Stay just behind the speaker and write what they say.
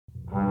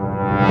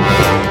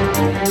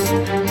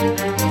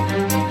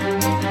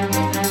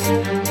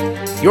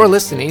You're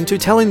listening to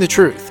Telling the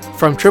Truth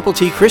from Triple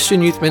T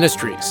Christian Youth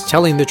Ministries,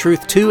 telling the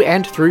truth to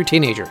and through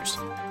teenagers.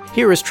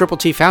 Here is Triple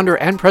T founder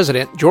and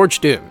president, George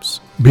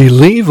Dooms.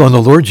 Believe on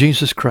the Lord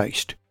Jesus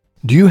Christ.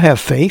 Do you have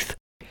faith?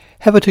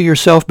 Have it to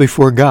yourself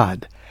before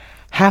God.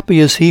 Happy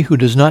is he who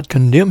does not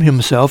condemn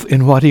himself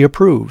in what he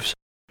approves.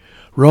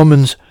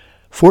 Romans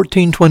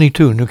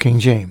 14:22, New King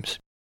James.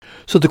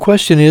 So the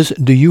question is,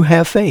 do you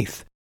have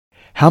faith?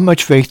 How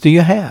much faith do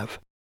you have?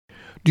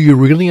 Do you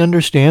really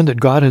understand that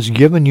God has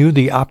given you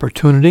the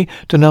opportunity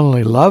to not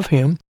only love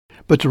him,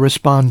 but to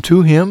respond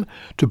to him,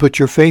 to put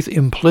your faith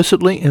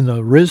implicitly in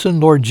the risen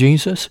Lord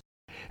Jesus,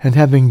 and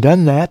having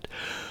done that,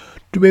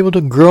 to be able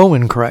to grow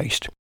in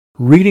Christ,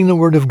 reading the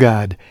Word of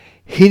God,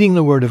 heeding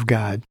the Word of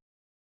God,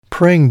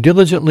 praying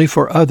diligently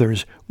for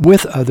others,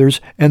 with others,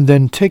 and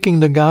then taking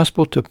the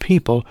gospel to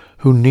people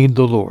who need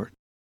the Lord.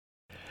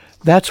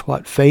 That's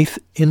what faith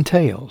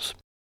entails.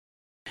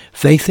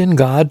 Faith in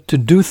God to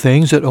do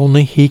things that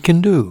only he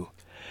can do.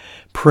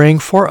 Praying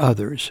for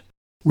others,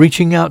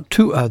 reaching out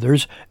to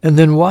others, and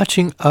then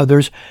watching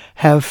others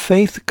have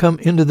faith come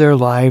into their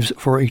lives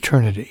for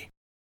eternity.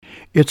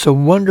 It's a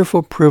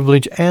wonderful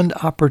privilege and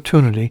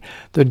opportunity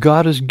that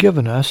God has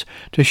given us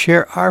to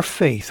share our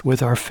faith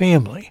with our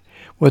family,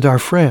 with our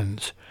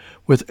friends,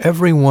 with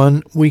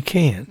everyone we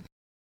can.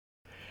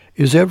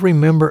 Is every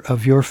member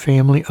of your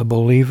family a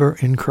believer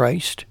in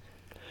Christ?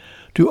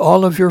 Do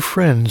all of your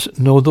friends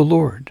know the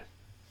Lord?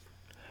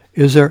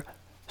 Is there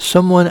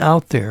someone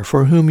out there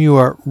for whom you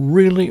are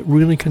really,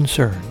 really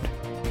concerned?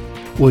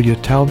 Will you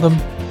tell them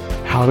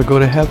how to go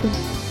to heaven?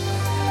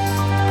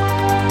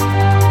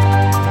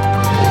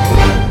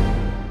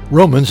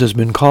 Romans has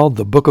been called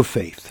the Book of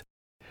Faith.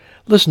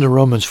 Listen to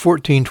Romans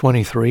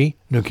 14:23,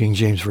 New King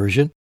James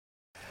Version.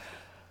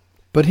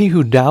 But he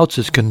who doubts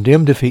is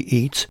condemned if he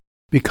eats,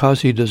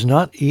 because he does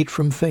not eat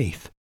from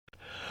faith.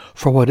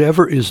 For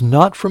whatever is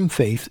not from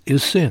faith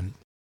is sin.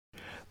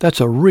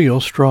 That's a real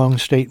strong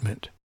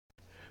statement.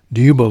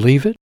 Do you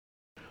believe it?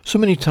 So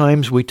many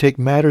times we take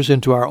matters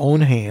into our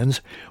own hands,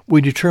 we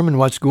determine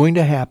what's going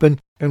to happen,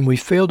 and we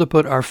fail to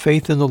put our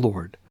faith in the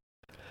Lord.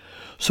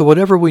 So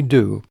whatever we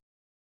do,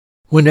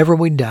 whenever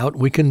we doubt,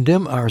 we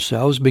condemn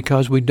ourselves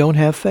because we don't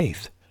have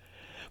faith.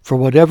 For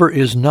whatever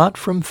is not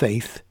from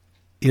faith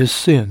is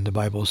sin, the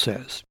Bible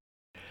says.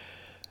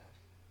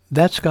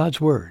 That's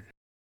God's Word.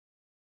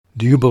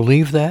 Do you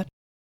believe that?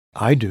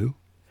 I do.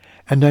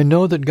 And I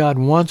know that God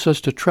wants us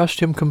to trust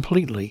him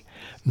completely,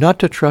 not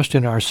to trust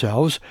in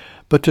ourselves,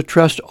 but to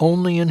trust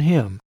only in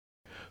him,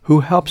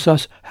 who helps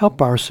us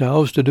help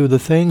ourselves to do the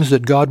things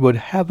that God would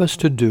have us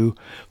to do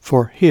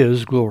for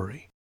his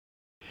glory.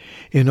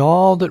 In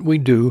all that we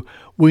do,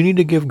 we need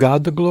to give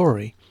God the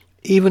glory.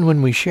 Even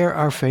when we share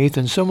our faith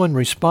and someone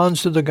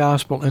responds to the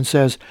gospel and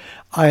says,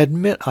 I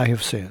admit I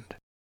have sinned.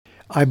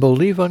 I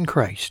believe on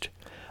Christ.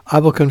 I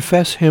will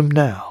confess him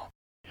now.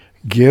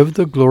 Give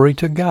the glory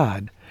to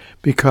God,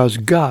 because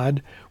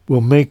God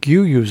will make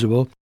you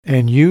usable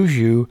and use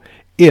you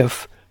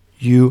if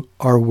you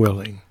are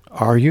willing.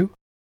 Are you?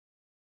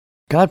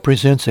 God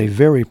presents a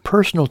very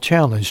personal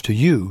challenge to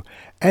you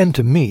and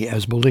to me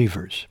as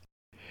believers.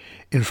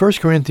 In 1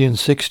 Corinthians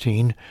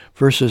 16,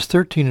 verses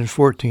 13 and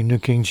 14, New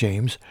King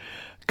James,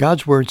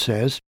 God's Word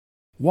says,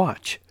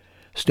 Watch,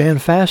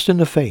 stand fast in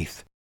the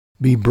faith,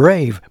 be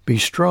brave, be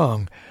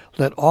strong,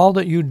 let all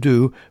that you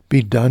do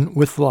be done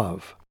with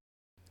love.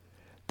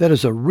 That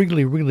is a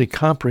really, really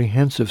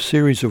comprehensive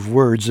series of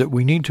words that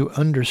we need to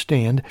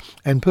understand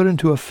and put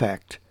into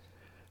effect.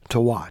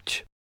 To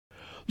watch.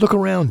 Look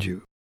around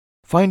you.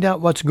 Find out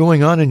what's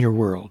going on in your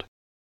world.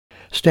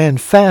 Stand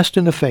fast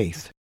in the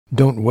faith.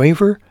 Don't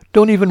waver,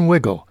 don't even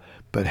wiggle,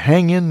 but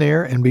hang in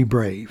there and be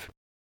brave.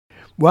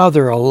 While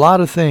there are a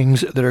lot of things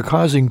that are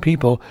causing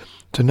people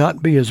to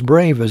not be as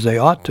brave as they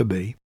ought to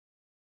be,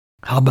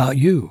 how about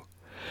you?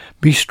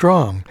 Be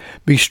strong.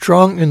 Be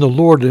strong in the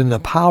Lord and in the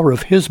power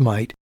of his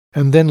might,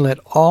 and then let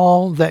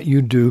all that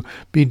you do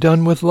be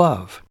done with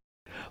love.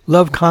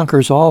 Love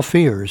conquers all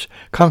fears,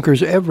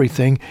 conquers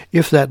everything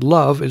if that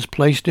love is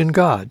placed in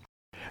God.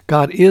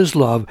 God is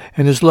love,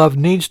 and his love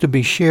needs to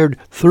be shared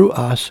through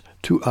us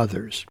to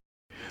others.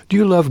 Do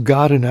you love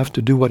God enough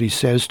to do what he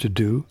says to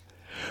do?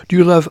 Do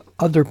you love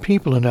other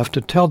people enough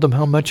to tell them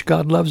how much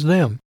God loves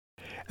them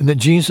and that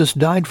Jesus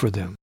died for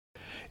them?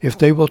 If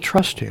they will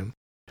trust him,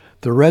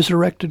 the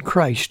resurrected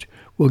Christ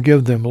will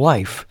give them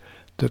life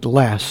that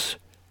lasts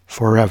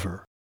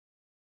forever.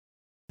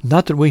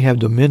 Not that we have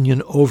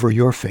dominion over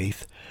your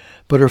faith,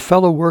 but are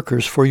fellow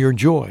workers for your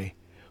joy,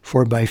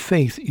 for by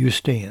faith you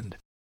stand.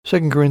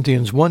 2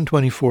 Corinthians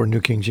 1:24, New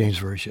King James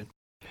Version.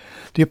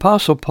 The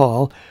Apostle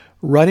Paul,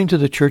 writing to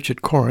the church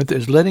at Corinth,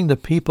 is letting the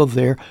people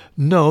there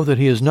know that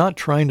he is not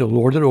trying to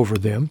lord it over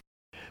them,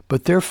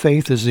 but their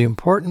faith is the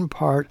important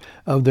part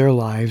of their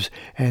lives,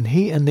 and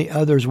he and the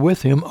others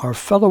with him are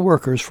fellow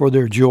workers for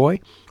their joy,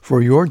 for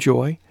your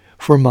joy,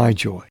 for my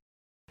joy.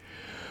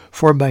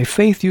 For by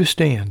faith you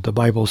stand, the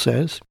Bible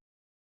says.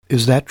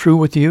 Is that true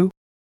with you?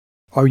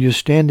 Are you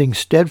standing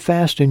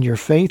steadfast in your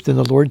faith in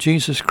the Lord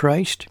Jesus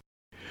Christ?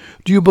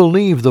 Do you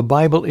believe the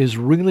Bible is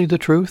really the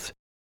truth?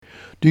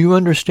 Do you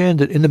understand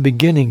that in the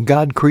beginning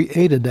God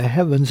created the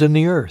heavens and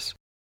the earth?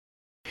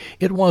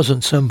 It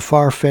wasn't some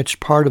far-fetched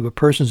part of a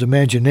person's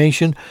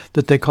imagination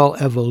that they call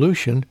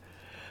evolution,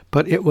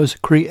 but it was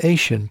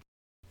creation,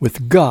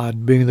 with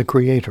God being the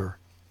creator.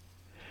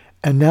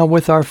 And now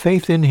with our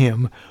faith in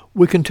him,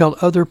 we can tell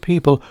other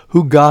people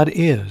who God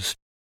is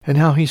and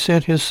how he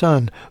sent his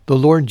Son, the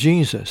Lord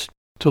Jesus,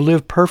 to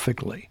live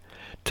perfectly,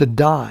 to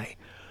die,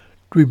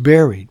 to be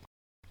buried,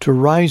 to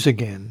rise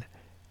again,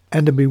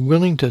 and to be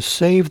willing to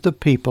save the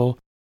people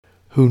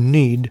who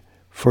need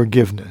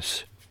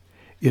forgiveness.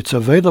 It's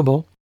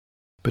available,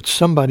 but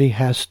somebody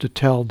has to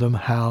tell them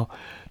how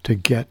to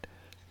get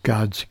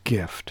God's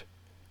gift.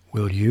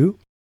 Will you?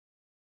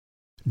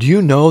 Do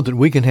you know that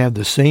we can have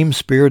the same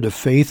spirit of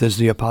faith as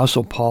the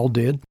Apostle Paul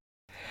did,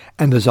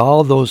 and as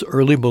all those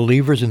early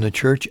believers in the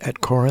church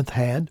at Corinth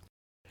had?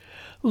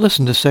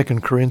 Listen to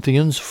 2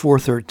 Corinthians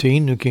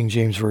 4:13, New King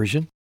James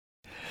Version.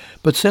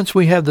 But since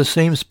we have the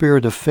same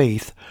spirit of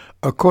faith,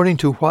 according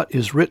to what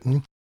is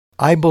written,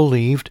 I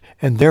believed,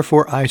 and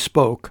therefore I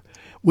spoke,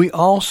 we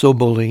also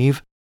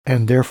believe,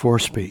 and therefore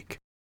speak.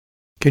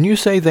 Can you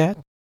say that?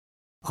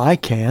 I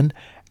can,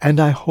 and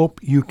I hope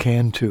you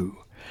can too,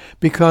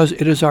 because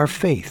it is our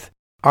faith,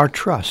 our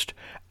trust,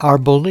 our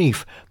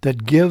belief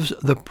that gives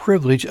the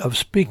privilege of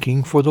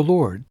speaking for the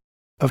Lord,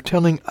 of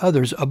telling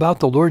others about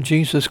the Lord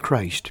Jesus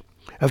Christ,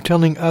 of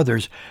telling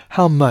others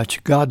how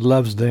much God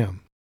loves them.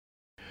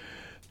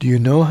 Do you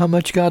know how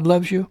much God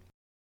loves you?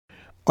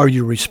 Are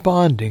you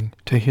responding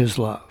to his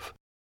love?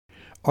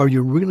 Are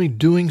you really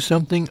doing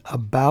something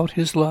about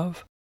his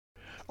love?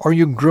 Are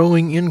you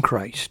growing in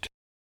Christ?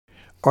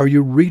 Are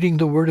you reading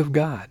the Word of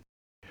God?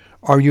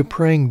 Are you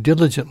praying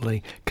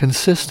diligently,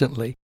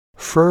 consistently,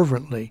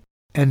 fervently,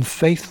 and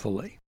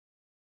faithfully?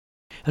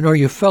 And are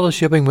you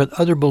fellowshipping with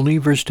other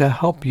believers to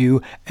help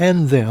you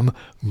and them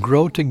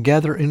grow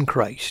together in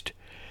Christ?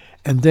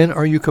 And then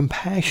are you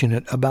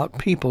compassionate about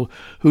people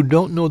who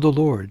don't know the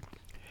Lord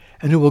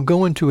and who will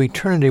go into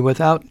eternity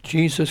without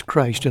Jesus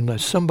Christ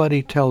unless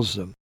somebody tells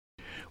them?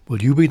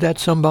 Will you be that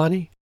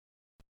somebody?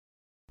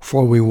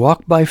 For we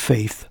walk by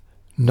faith,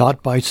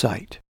 not by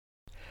sight.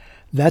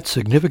 That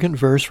significant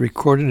verse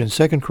recorded in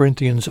 2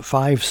 Corinthians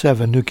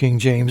 5:7, New King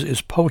James,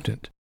 is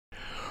potent.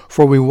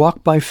 For we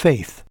walk by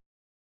faith,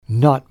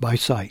 not by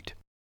sight.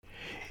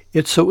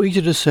 It's so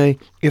easy to say,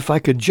 if I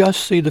could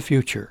just see the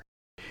future,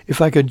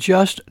 if I could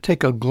just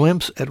take a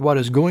glimpse at what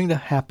is going to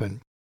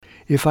happen,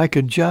 if I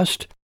could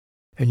just,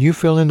 and you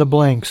fill in the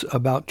blanks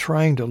about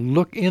trying to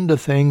look into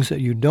things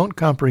that you don't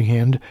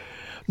comprehend,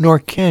 nor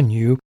can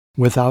you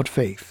without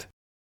faith.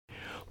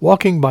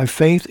 Walking by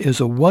faith is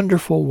a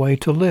wonderful way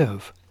to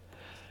live,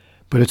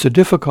 but it's a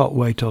difficult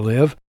way to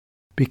live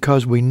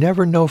because we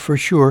never know for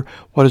sure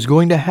what is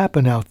going to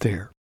happen out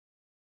there.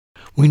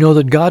 We know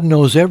that God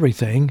knows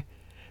everything,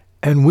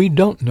 and we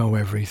don't know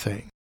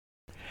everything.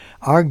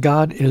 Our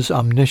God is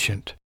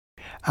omniscient.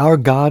 Our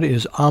God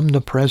is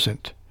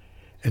omnipresent.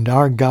 And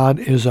our God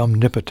is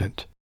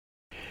omnipotent.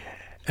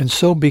 And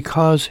so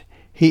because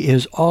he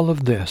is all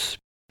of this,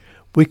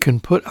 we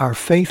can put our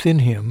faith in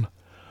him,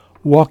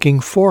 walking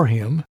for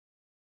him,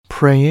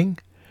 praying,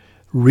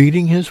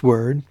 reading his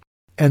word,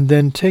 and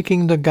then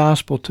taking the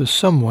gospel to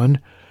someone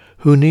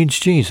who needs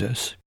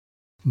Jesus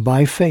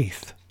by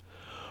faith.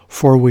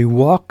 For we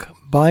walk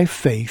by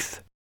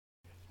faith,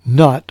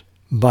 not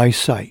by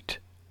sight.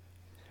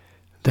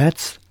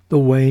 That's the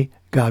way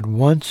God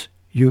wants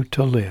you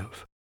to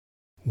live.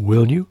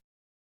 Will you?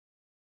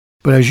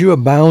 But as you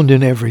abound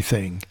in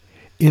everything,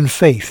 in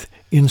faith,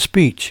 in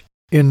speech,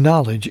 in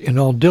knowledge, in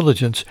all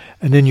diligence,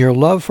 and in your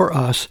love for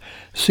us,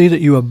 see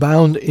that you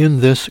abound in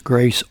this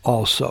grace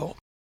also.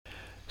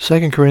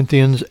 2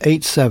 Corinthians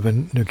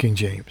 8:7, New King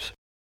James.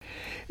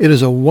 It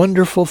is a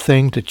wonderful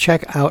thing to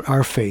check out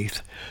our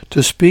faith,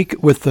 to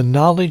speak with the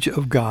knowledge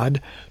of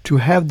God, to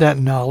have that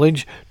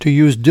knowledge, to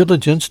use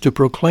diligence to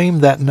proclaim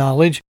that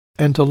knowledge,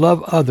 and to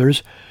love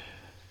others,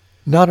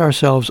 not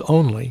ourselves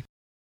only,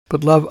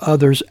 but love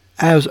others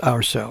as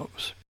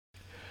ourselves.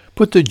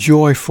 Put the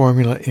joy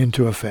formula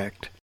into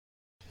effect.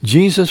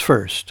 Jesus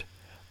first,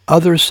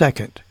 others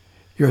second,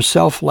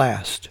 yourself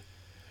last.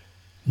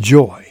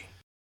 Joy.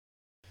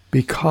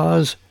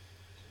 Because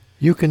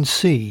you can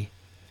see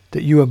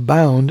that you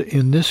abound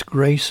in this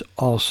grace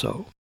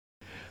also.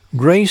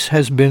 Grace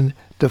has been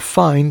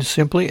defined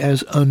simply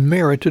as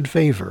unmerited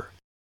favor.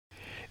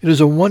 It is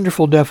a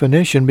wonderful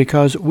definition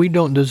because we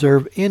don't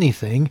deserve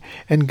anything,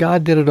 and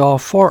God did it all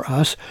for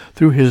us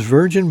through his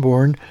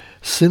virgin-born,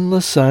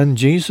 sinless Son,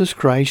 Jesus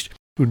Christ,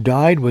 who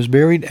died, was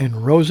buried,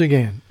 and rose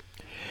again.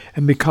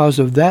 And because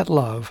of that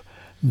love,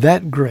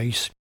 that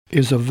grace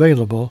is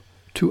available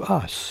to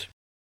us,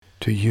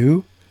 to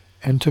you,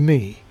 and to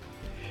me.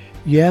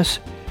 Yes,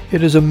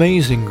 it is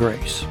amazing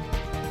grace,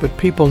 but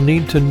people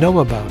need to know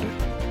about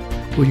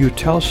it. Will you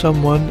tell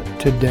someone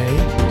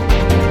today?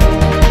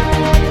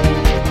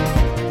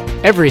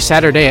 Every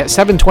Saturday at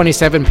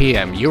 7:27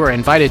 p.m., you are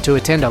invited to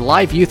attend a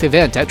live youth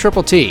event at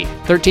Triple T,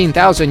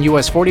 13,000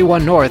 US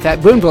 41 North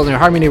at Boonville near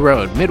Harmony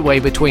Road, midway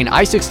between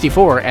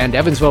I-64 and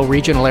Evansville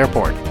Regional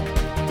Airport.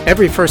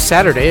 Every first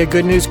Saturday, a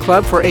Good News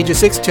Club for ages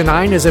 6 to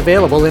 9 is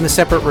available in a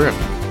separate room.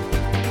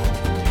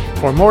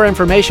 For more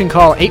information,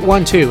 call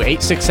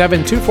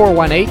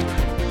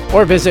 812-867-2418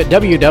 or visit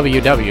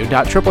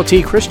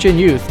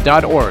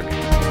www.TTTChristianYouth.org.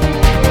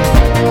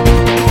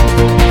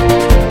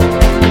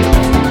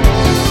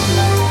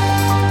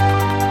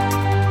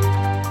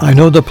 I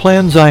know the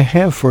plans I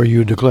have for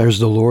you, declares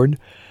the Lord,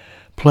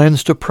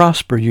 plans to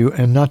prosper you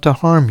and not to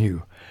harm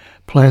you,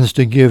 plans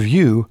to give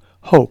you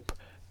hope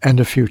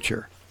and a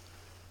future.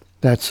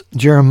 That's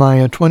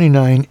Jeremiah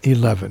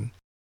 29:11.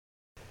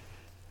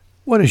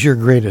 What is your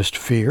greatest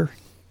fear?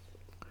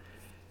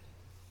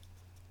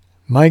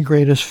 My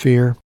greatest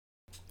fear,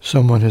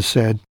 someone has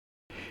said,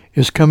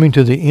 is coming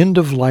to the end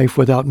of life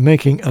without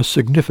making a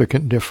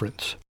significant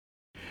difference.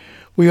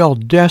 We all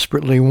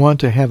desperately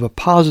want to have a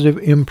positive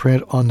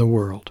imprint on the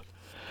world.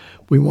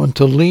 We want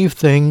to leave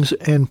things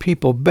and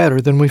people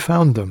better than we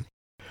found them,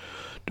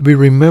 to be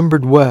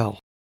remembered well.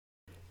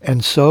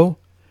 And so,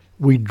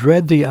 we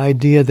dread the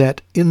idea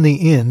that, in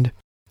the end,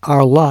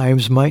 our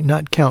lives might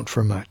not count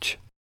for much.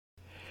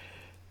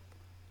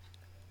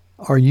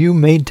 Are you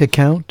made to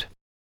count?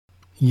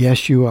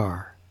 Yes, you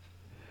are.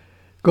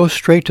 Go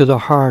straight to the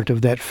heart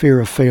of that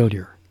fear of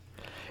failure.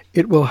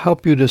 It will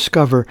help you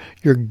discover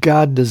your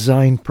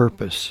God-designed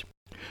purpose,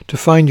 to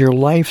find your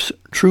life's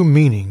true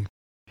meaning,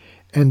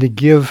 and to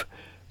give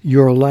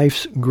your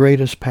life's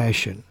greatest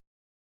passion.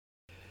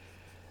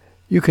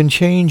 You can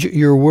change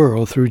your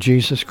world through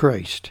Jesus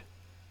Christ.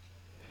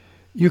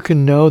 You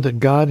can know that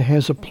God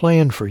has a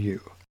plan for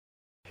you,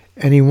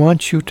 and He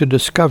wants you to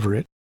discover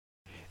it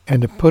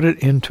and to put it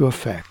into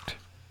effect.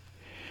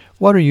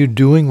 What are you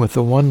doing with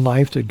the one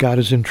life that God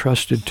has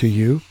entrusted to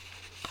you?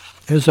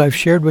 As I've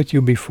shared with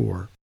you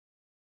before,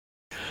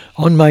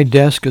 on my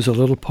desk is a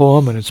little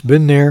poem, and it's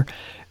been there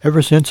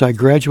ever since I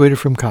graduated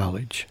from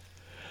college.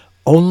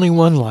 Only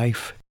one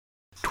life,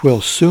 'twill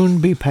soon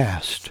be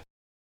past.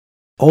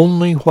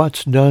 Only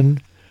what's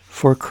done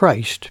for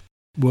Christ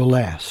will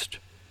last.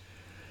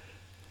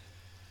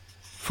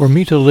 For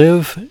me to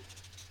live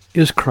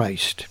is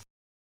Christ,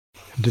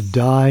 and to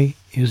die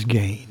is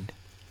gain.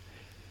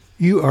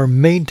 You are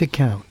made to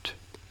count.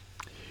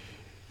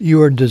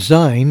 You are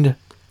designed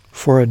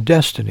for a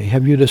destiny.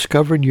 Have you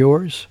discovered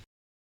yours?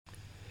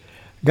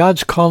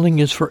 God's calling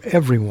is for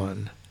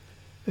everyone,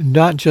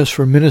 not just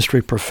for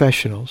ministry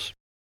professionals.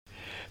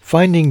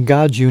 Finding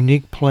God's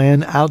unique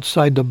plan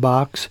outside the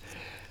box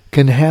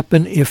can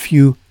happen if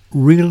you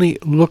really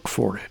look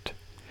for it.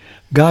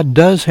 God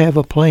does have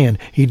a plan.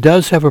 He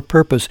does have a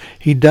purpose.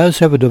 He does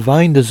have a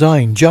divine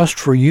design just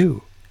for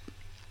you.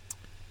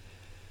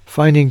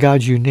 Finding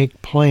God's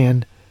unique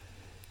plan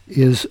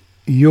is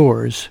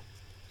yours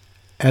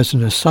as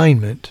an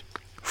assignment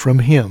from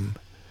Him,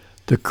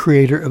 the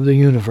Creator of the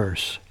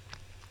universe.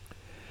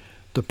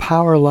 The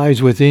power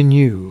lies within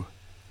you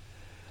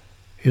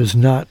is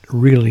not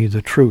really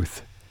the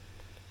truth.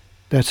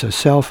 That's a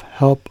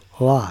self-help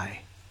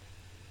lie.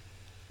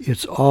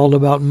 It's all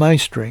about my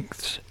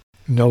strengths.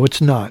 No,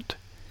 it's not.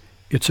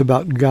 It's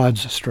about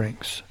God's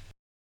strengths.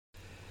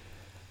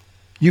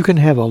 You can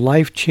have a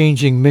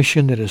life-changing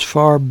mission that is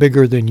far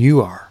bigger than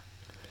you are,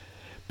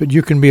 but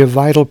you can be a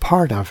vital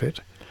part of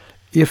it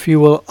if you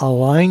will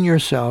align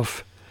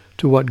yourself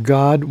to what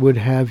God would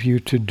have you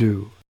to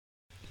do.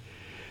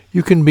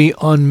 You can be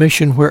on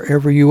mission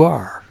wherever you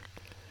are,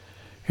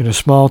 in a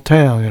small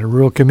town, in a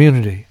rural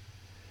community,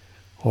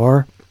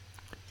 or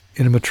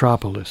in a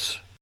metropolis.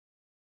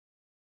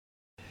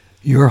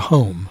 Your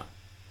home,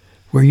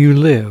 where you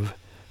live,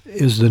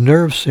 is the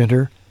nerve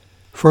center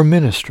for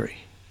ministry.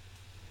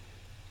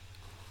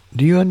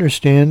 Do you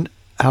understand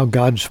how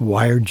God's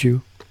wired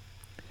you?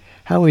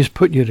 How He's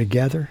put you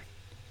together?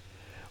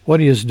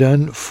 What He has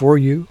done for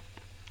you?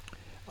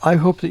 I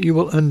hope that you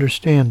will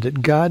understand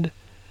that God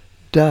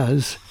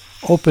does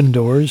open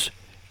doors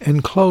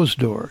and close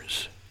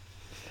doors.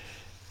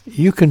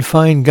 You can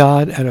find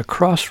God at a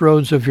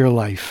crossroads of your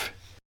life.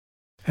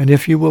 And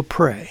if you will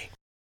pray,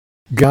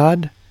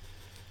 God,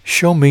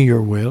 show me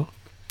your will.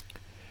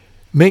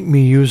 Make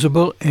me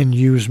usable and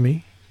use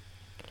me.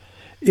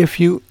 If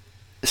you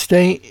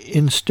stay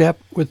in step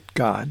with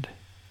God,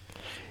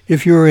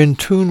 if you are in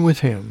tune with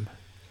Him,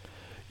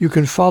 you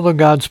can follow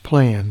God's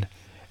plan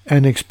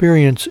and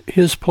experience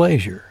His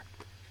pleasure.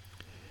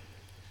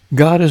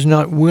 God is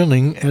not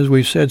willing, as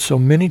we've said so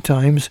many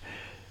times,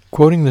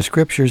 quoting the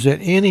Scriptures,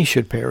 that any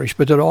should perish,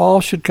 but that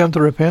all should come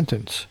to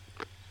repentance.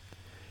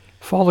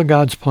 Follow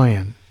God's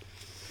plan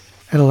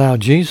and allow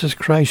Jesus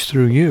Christ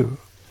through you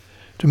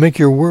to make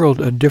your world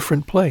a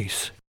different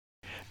place.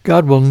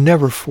 God will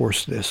never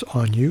force this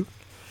on you.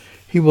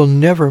 He will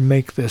never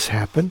make this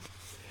happen.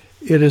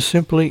 It is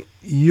simply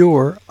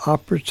your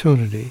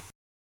opportunity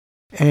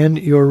and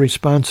your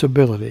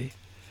responsibility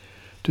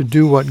to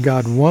do what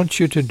God wants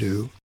you to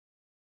do,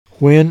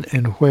 when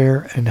and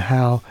where and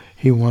how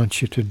He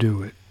wants you to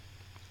do it.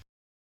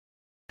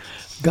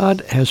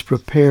 God has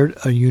prepared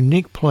a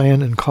unique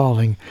plan and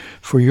calling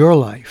for your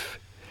life.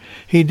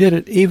 He did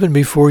it even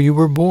before you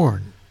were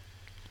born.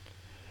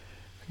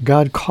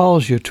 God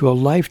calls you to a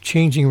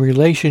life-changing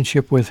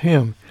relationship with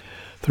Him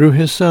through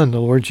His Son,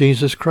 the Lord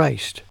Jesus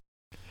Christ.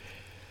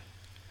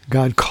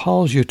 God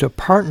calls you to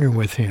partner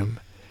with Him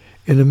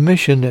in a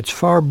mission that's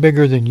far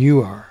bigger than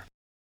you are.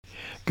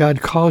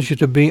 God calls you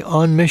to be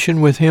on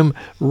mission with Him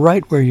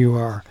right where you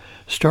are,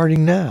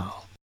 starting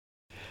now.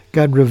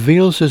 God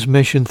reveals His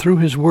mission through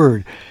His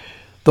Word,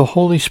 the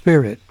Holy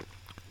Spirit,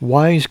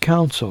 wise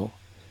counsel,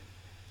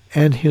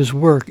 and His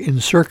work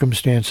in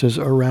circumstances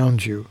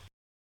around you.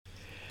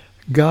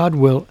 God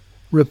will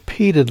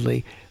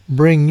repeatedly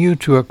bring you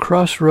to a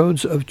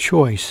crossroads of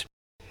choice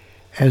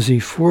as He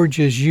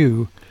forges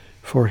you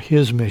for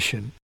His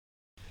mission.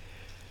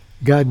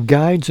 God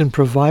guides and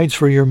provides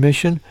for your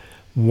mission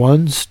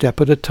one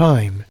step at a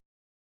time.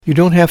 You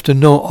don't have to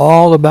know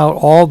all about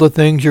all the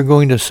things you're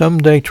going to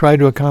someday try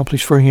to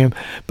accomplish for Him,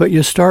 but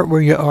you start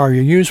where you are.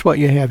 You use what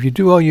you have. You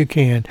do all you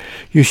can.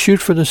 You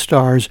shoot for the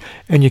stars,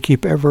 and you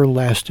keep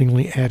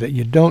everlastingly at it.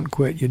 You don't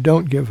quit. You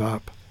don't give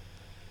up,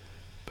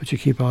 but you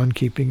keep on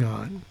keeping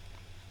on.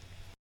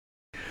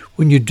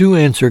 When you do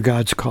answer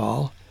God's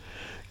call,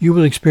 you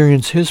will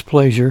experience His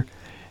pleasure,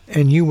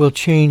 and you will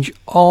change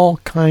all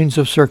kinds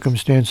of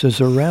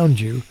circumstances around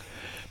you,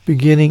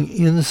 beginning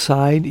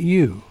inside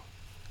you.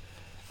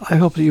 I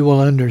hope that you will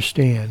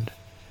understand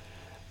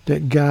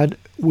that God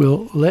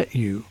will let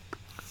you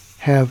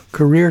have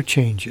career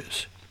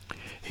changes.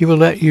 He will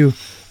let you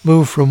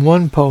move from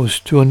one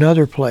post to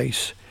another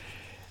place,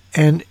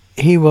 and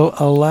He will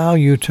allow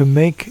you to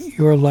make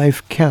your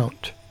life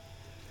count.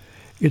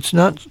 It's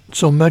not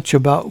so much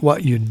about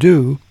what you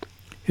do,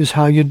 it's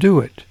how you do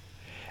it,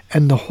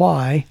 and the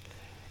why,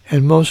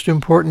 and most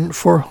important,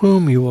 for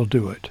whom you will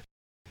do it.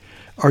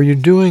 Are you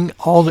doing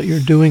all that you're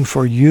doing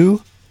for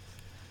you,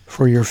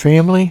 for your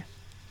family,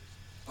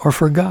 or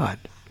for God?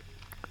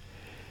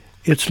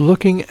 It's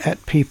looking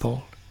at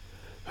people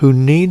who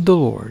need the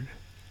Lord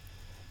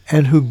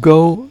and who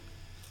go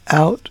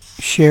out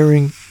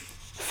sharing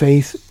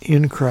faith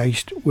in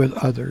Christ with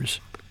others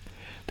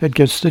that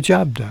gets the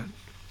job done.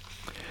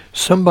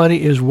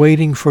 Somebody is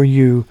waiting for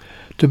you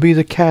to be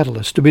the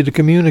catalyst, to be the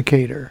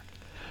communicator,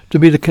 to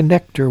be the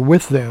connector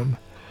with them,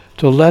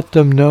 to let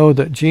them know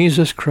that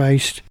Jesus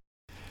Christ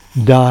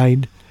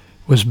died,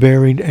 was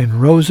buried,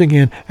 and rose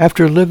again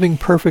after living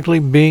perfectly,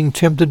 being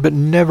tempted but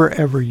never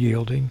ever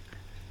yielding,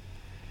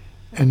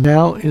 and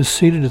now is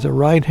seated at the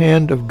right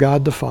hand of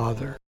God the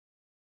Father.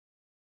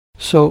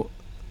 So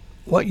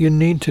what you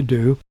need to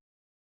do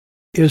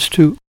is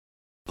to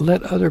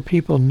let other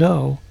people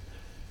know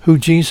who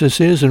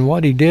Jesus is and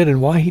what He did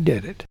and why He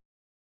did it.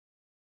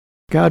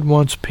 God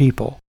wants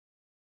people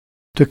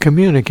to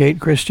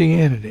communicate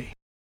Christianity.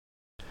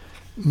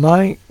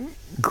 My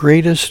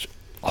greatest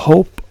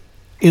hope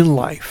in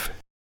life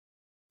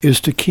is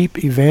to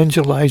keep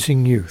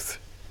evangelizing youth.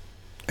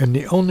 And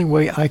the only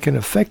way I can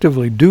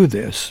effectively do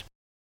this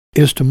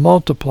is to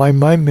multiply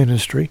my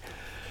ministry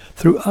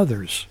through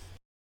others.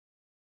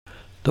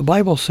 The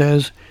Bible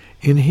says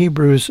in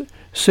Hebrews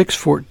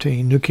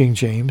 6:14, New King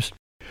James,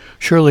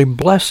 "Surely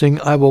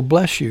blessing I will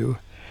bless you,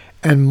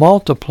 and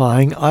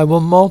multiplying I will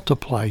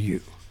multiply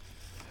you."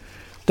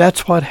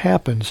 That's what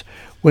happens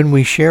when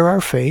we share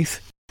our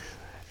faith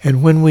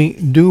and when we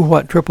do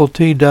what Triple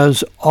T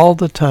does all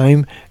the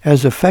time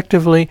as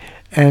effectively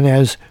and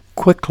as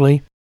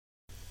quickly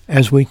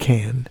as we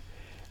can,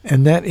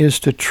 and that is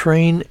to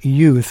train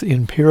youth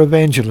in peer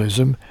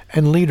evangelism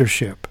and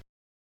leadership.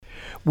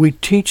 We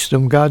teach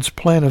them God's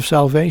plan of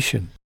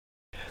salvation.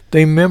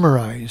 They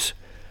memorize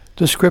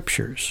the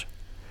Scriptures.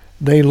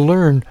 They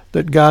learn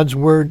that God's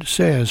Word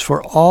says,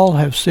 "For all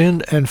have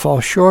sinned and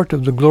fall short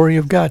of the glory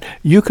of God."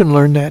 You can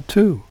learn that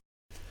too.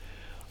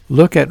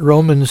 Look at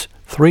Romans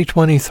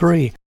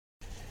 3:23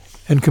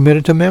 and commit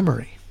it to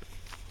memory.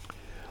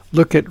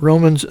 Look at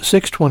Romans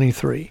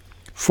 6:23.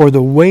 "For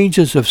the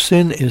wages of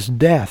sin is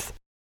death,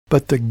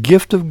 but the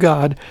gift of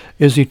God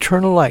is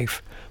eternal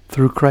life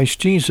through Christ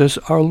Jesus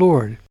our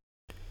Lord."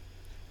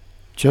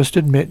 Just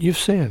admit you've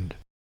sinned,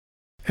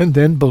 and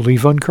then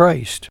believe on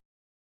Christ.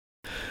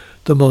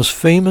 The most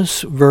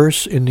famous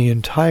verse in the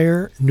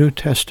entire New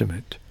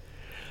Testament,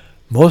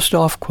 most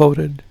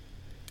oft-quoted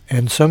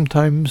and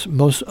sometimes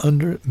most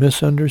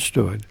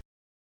misunderstood,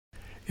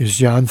 is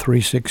John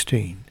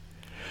 3:16.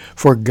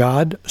 "For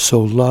God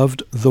so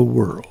loved the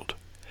world,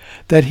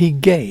 that He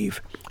gave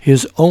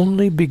His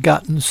only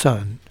begotten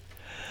Son,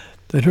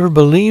 that whoever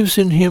believes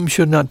in Him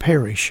should not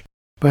perish,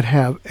 but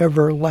have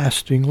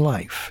everlasting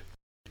life."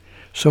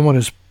 Someone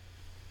has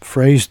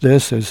phrased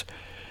this as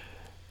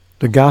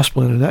the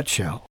gospel in a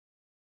nutshell.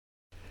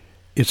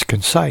 It's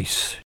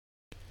concise,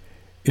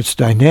 it's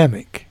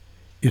dynamic,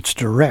 it's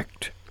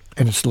direct,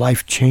 and it's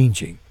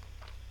life-changing.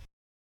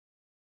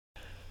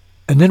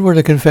 And then we're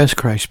to confess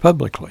Christ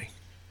publicly.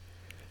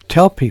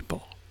 Tell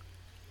people.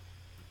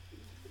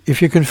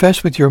 If you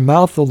confess with your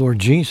mouth the Lord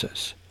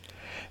Jesus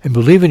and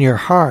believe in your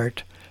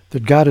heart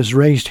that God has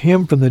raised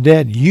Him from the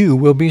dead, you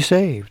will be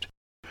saved.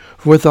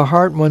 For with the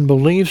heart one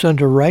believes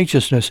unto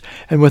righteousness,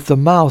 and with the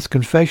mouth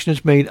confession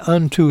is made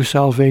unto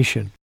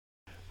salvation.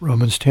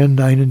 Romans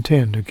 10:9 and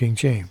 10, New King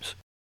James.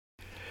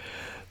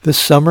 This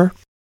summer,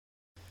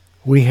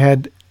 we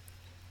had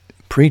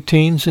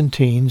preteens and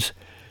teens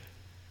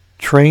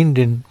trained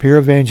in peer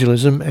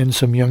evangelism and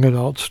some young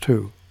adults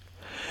too.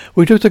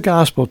 We took the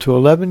gospel to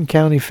 11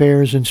 county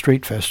fairs and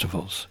street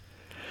festivals.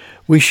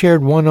 We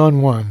shared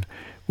one-on-one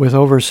with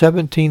over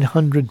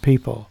 1,700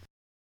 people,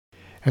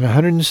 and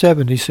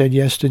 170 said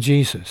yes to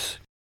Jesus.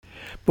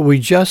 But we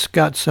just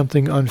got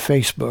something on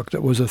Facebook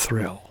that was a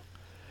thrill.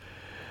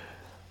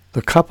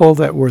 The couple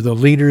that were the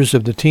leaders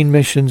of the Teen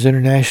Missions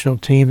International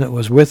team that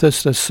was with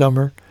us this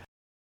summer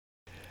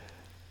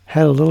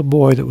had a little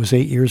boy that was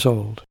 8 years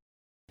old.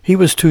 He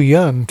was too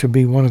young to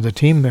be one of the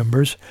team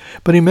members,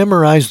 but he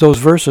memorized those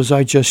verses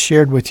I just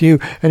shared with you,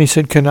 and he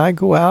said, "Can I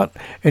go out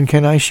and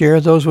can I share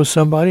those with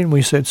somebody?" And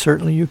we said,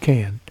 "Certainly you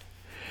can."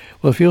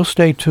 Well, if you'll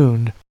stay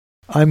tuned,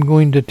 I'm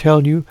going to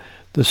tell you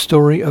the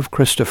story of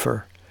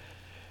Christopher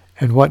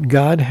and what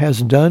God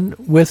has done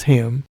with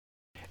him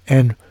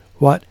and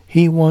what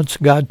he wants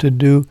God to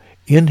do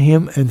in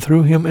him and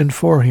through him and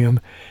for him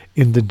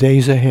in the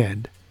days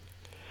ahead.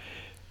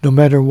 No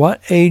matter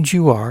what age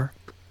you are,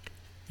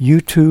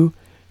 you too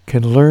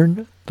can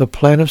learn the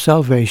plan of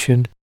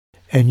salvation,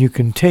 and you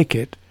can take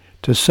it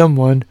to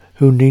someone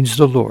who needs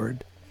the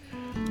Lord.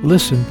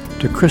 Listen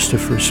to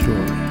Christopher's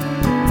story.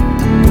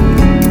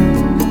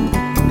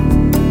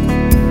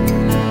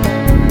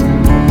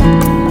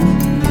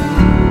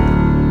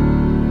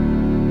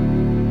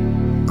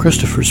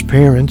 Christopher's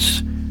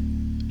parents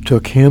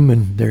took him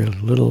and their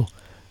little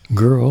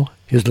girl,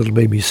 his little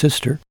baby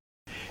sister,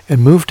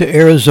 and moved to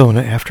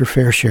Arizona after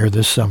Fair Share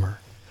this summer.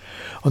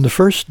 On the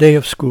first day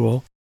of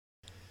school,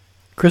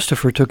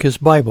 Christopher took his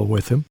Bible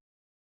with him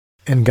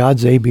and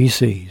God's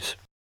ABCs.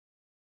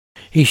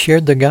 He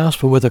shared the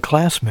gospel with a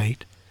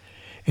classmate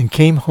and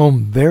came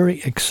home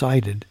very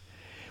excited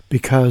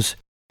because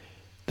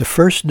the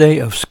first day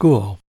of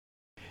school,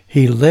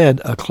 he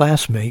led a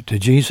classmate to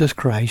Jesus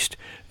Christ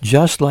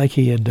just like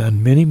he had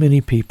done many,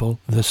 many people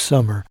this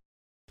summer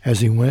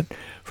as he went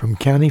from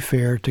county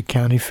fair to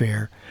county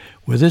fair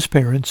with his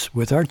parents,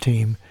 with our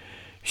team,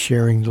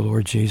 sharing the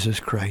Lord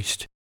Jesus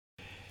Christ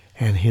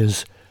and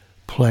his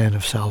plan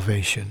of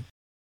salvation.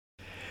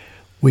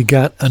 We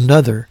got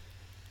another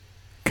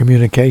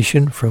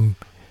communication from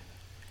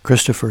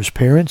Christopher's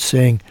parents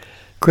saying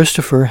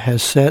Christopher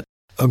has set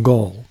a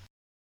goal.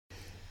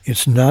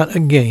 It's not a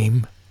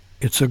game,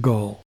 it's a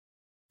goal.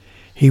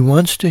 He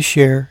wants to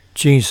share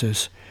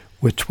Jesus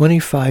with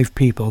 25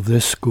 people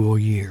this school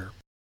year.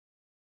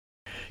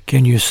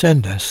 Can you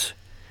send us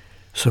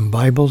some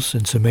Bibles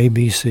and some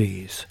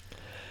ABCs?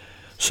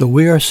 So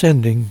we are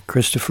sending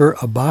Christopher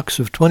a box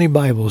of 20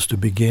 Bibles to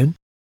begin.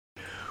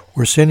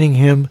 We're sending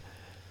him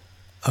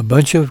a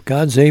bunch of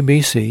God's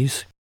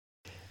ABCs,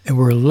 and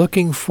we're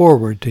looking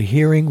forward to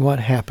hearing what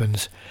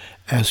happens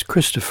as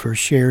Christopher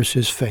shares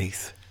his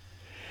faith.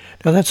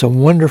 Now that's a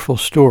wonderful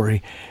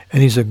story,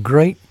 and he's a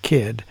great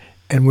kid,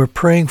 and we're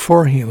praying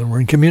for him, and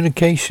we're in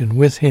communication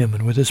with him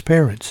and with his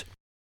parents.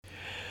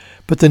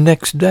 But the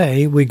next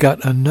day, we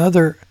got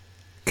another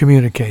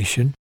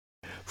communication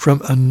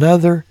from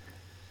another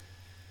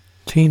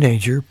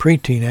teenager,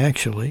 preteen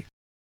actually,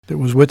 that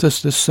was with us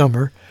this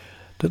summer,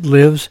 that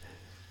lives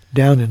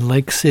down in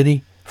Lake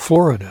City,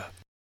 Florida.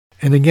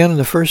 And again, on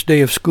the first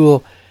day of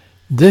school,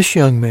 this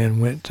young man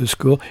went to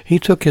school. He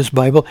took his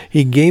Bible,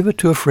 he gave it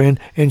to a friend,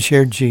 and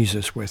shared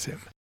Jesus with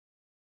him.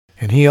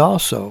 And he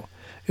also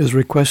is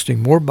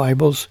requesting more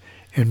Bibles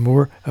and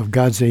more of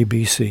God's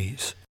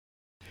ABCs.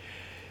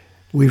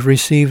 We've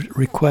received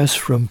requests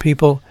from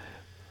people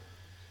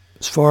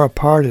as far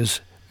apart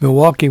as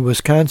Milwaukee,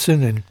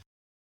 Wisconsin, and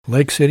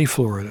Lake City,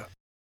 Florida,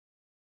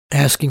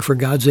 asking for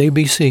God's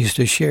ABCs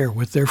to share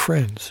with their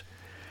friends.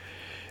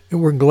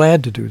 And we're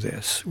glad to do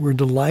this. We're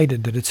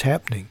delighted that it's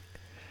happening.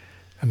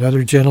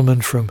 Another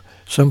gentleman from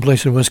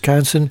someplace in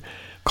Wisconsin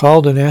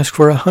called and asked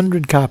for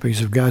 100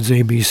 copies of God's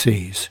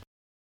ABCs.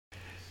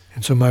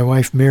 And so my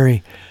wife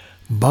Mary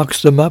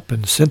boxed them up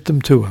and sent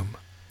them to him.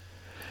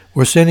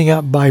 We're sending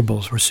out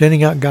Bibles. We're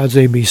sending out God's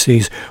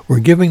ABCs. We're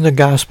giving the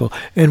gospel,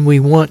 and we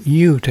want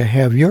you to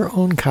have your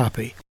own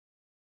copy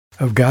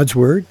of God's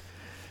Word.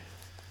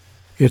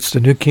 It's the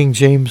New King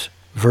James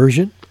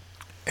Version,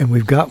 and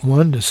we've got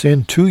one to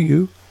send to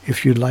you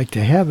if you'd like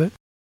to have it.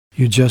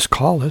 You just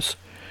call us.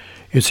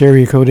 It's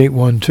area code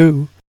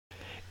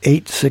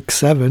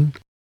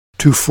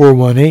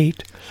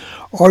 812-867-2418,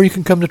 or you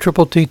can come to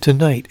Triple T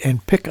tonight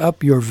and pick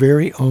up your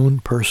very own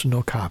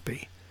personal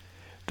copy.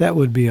 That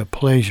would be a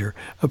pleasure,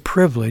 a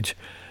privilege,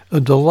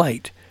 a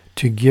delight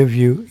to give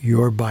you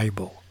your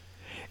Bible.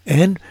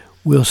 And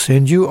we'll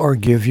send you or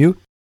give you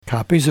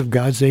copies of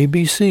God's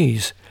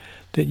ABCs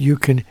that you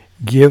can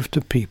give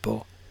to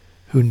people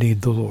who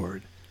need the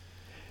Lord.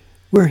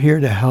 We're here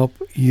to help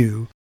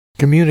you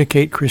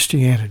communicate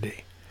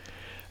Christianity.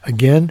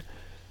 Again,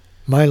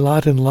 my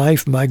lot in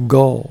life, my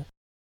goal,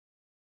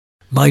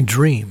 my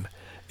dream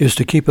is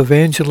to keep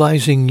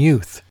evangelizing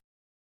youth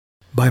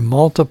by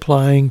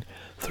multiplying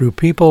through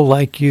people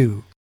like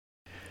you,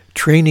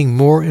 training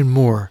more and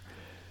more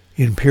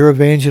in peer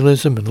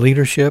evangelism and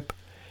leadership,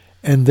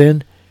 and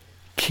then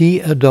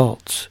key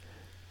adults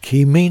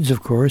Key means,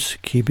 of course,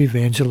 keep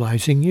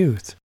evangelizing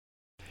youth.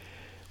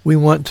 We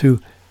want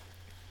to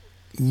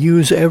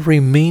use every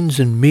means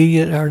and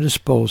media at our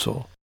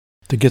disposal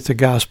to get the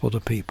gospel to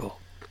people.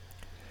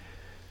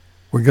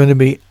 We're going to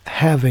be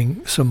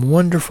having some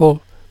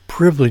wonderful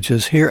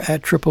privileges here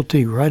at Triple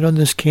T, right on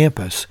this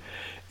campus,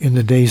 in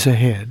the days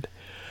ahead.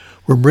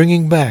 We're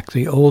bringing back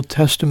the Old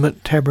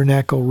Testament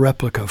tabernacle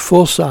replica,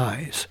 full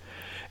size.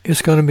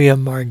 It's going to be a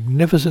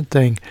magnificent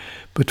thing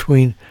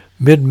between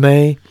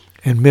mid-May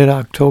and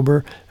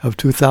mid-October of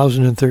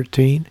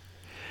 2013.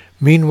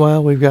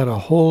 Meanwhile, we've got a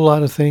whole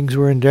lot of things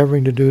we're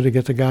endeavoring to do to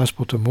get the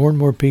gospel to more and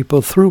more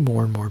people, through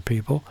more and more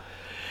people.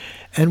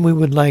 And we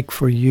would like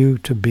for you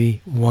to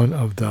be one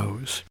of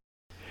those.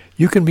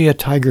 You can be a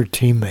Tiger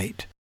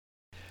teammate.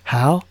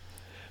 How?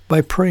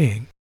 By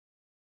praying,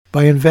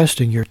 by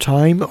investing your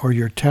time or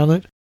your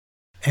talent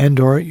and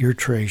or your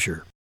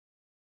treasure.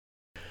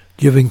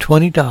 Giving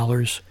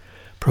 $20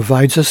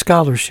 provides a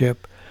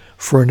scholarship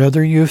for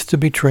another youth to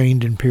be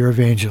trained in peer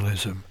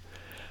evangelism.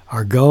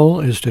 Our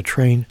goal is to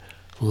train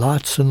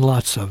lots and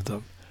lots of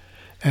them,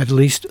 at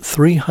least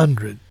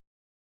 300.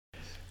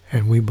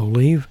 And we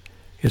believe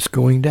it's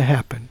going to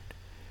happen,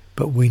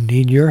 but we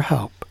need your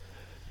help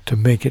to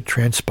make it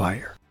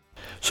transpire.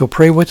 So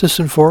pray with us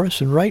and for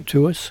us and write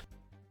to us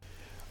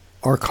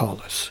or call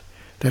us.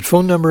 That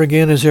phone number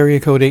again is area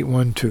code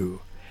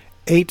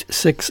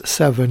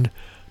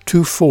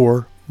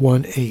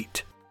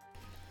 812-867-2418.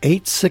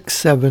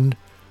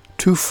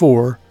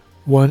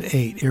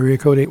 867-2418, area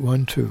code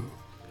 812.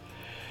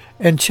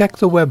 And check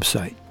the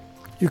website.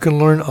 You can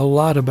learn a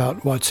lot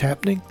about what's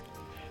happening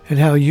and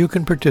how you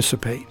can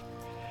participate.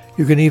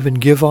 You can even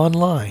give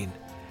online.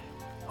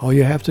 All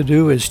you have to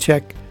do is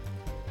check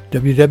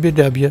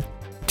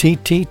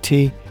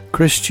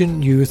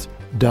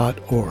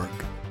www.tttchristianyouth.org.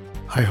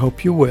 I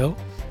hope you will.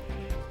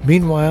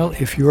 Meanwhile,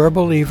 if you are a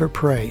believer,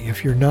 pray.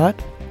 If you're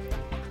not,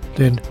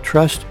 then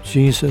trust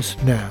Jesus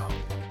now.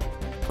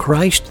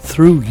 Christ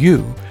through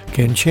you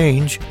can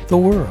change the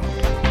world.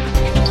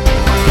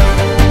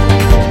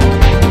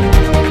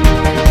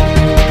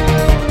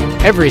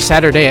 Every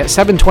Saturday at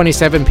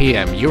 7:27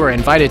 p.m., you are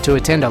invited to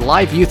attend a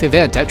live youth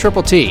event at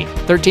Triple T,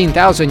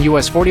 13,000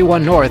 US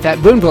 41 North at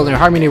Boonville and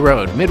Harmony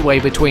Road, midway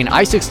between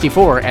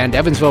I-64 and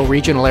Evansville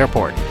Regional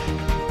Airport.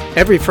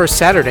 Every first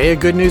Saturday, a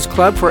Good News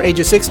Club for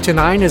ages 6 to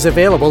 9 is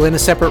available in a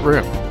separate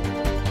room.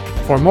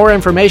 For more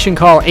information,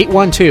 call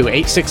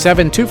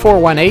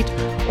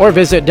 812-867-2418 or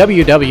visit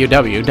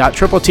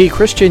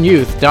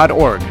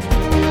www.tripletchristianyouth.org.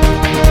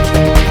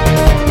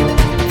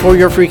 For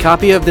your free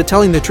copy of the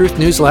Telling the Truth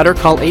newsletter,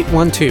 call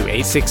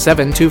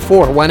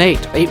 812-867-2418,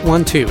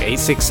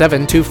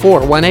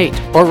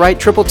 812-867-2418, or write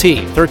Triple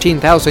T,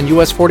 13,000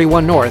 US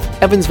 41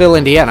 North, Evansville,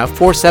 Indiana,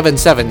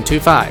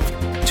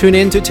 47725. Tune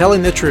in to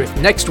Telling the Truth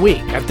next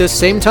week at this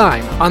same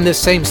time on this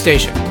same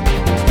station.